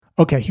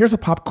Okay, here's a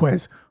pop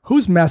quiz.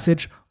 Whose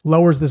message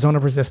lowers the zone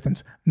of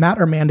resistance,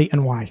 Matt or Mandy,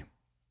 and why?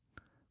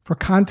 For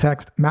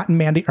context, Matt and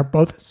Mandy are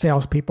both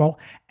salespeople,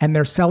 and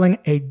they're selling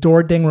a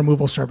door ding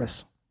removal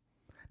service.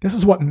 This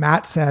is what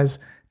Matt says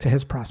to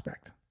his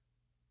prospect.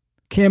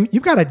 Kim,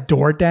 you've got a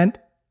door dent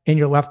in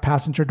your left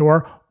passenger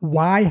door.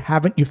 Why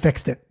haven't you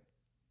fixed it?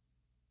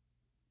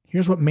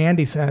 Here's what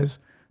Mandy says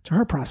to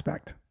her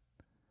prospect.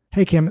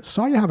 Hey, Kim,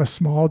 saw you have a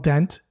small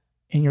dent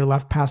in your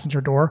left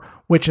passenger door,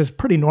 which is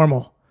pretty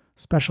normal,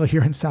 especially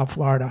here in South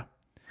Florida.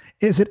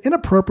 Is it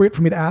inappropriate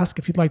for me to ask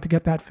if you'd like to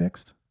get that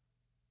fixed?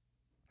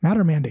 Matt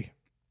or Mandy?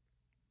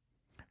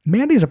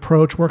 Mandy's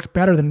approach works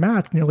better than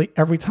Matt's nearly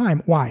every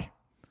time. Why?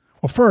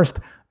 Well, first,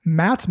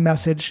 Matt's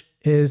message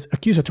is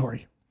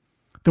accusatory.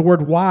 The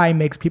word why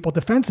makes people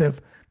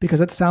defensive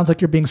because it sounds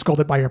like you're being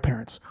scolded by your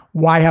parents.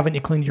 Why haven't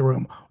you cleaned your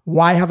room?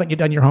 Why haven't you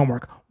done your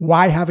homework?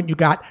 Why haven't you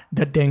got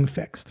the ding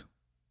fixed?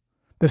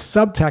 The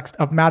subtext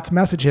of Matt's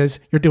message is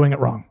you're doing it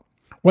wrong.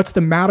 What's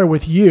the matter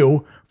with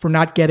you for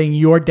not getting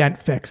your dent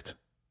fixed?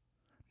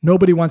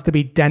 Nobody wants to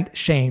be dent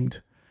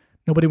shamed.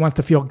 Nobody wants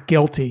to feel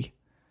guilty.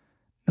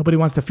 Nobody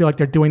wants to feel like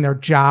they're doing their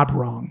job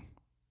wrong.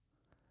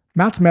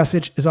 Matt's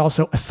message is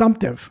also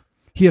assumptive.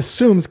 He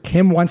assumes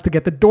Kim wants to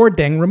get the door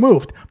ding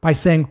removed by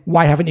saying,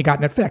 why haven't you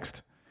gotten it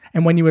fixed?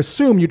 And when you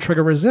assume, you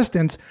trigger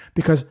resistance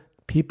because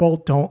people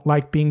don't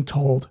like being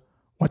told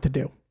what to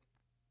do.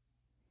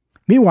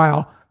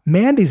 Meanwhile,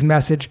 Mandy's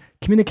message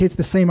communicates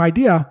the same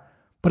idea,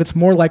 but it's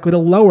more likely to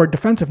lower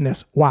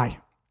defensiveness. Why?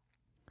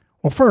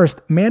 Well,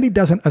 first, Mandy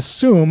doesn't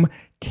assume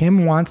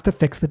Kim wants to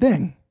fix the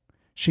ding.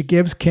 She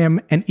gives Kim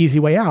an easy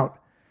way out.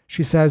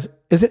 She says,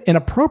 is it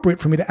inappropriate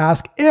for me to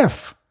ask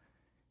if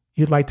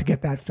you'd like to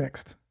get that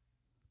fixed?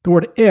 The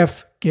word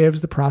if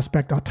gives the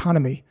prospect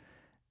autonomy.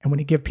 And when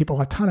you give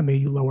people autonomy,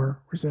 you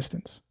lower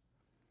resistance.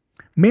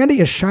 Mandy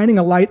is shining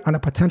a light on a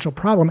potential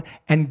problem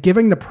and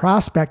giving the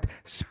prospect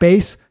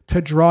space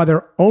to draw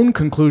their own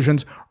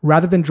conclusions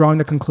rather than drawing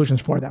the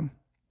conclusions for them.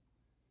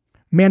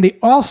 Mandy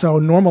also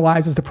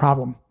normalizes the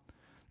problem.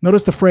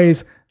 Notice the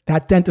phrase,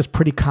 that dent is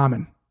pretty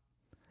common.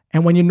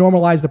 And when you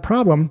normalize the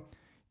problem,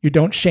 you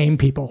don't shame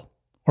people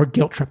or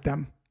guilt trip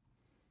them.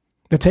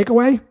 The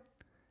takeaway?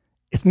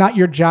 It's not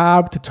your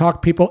job to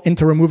talk people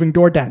into removing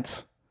door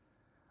dents.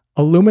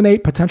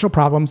 Illuminate potential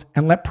problems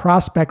and let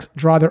prospects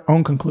draw their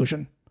own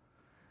conclusion.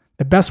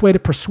 The best way to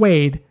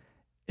persuade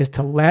is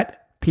to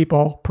let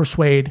people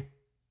persuade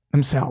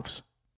themselves.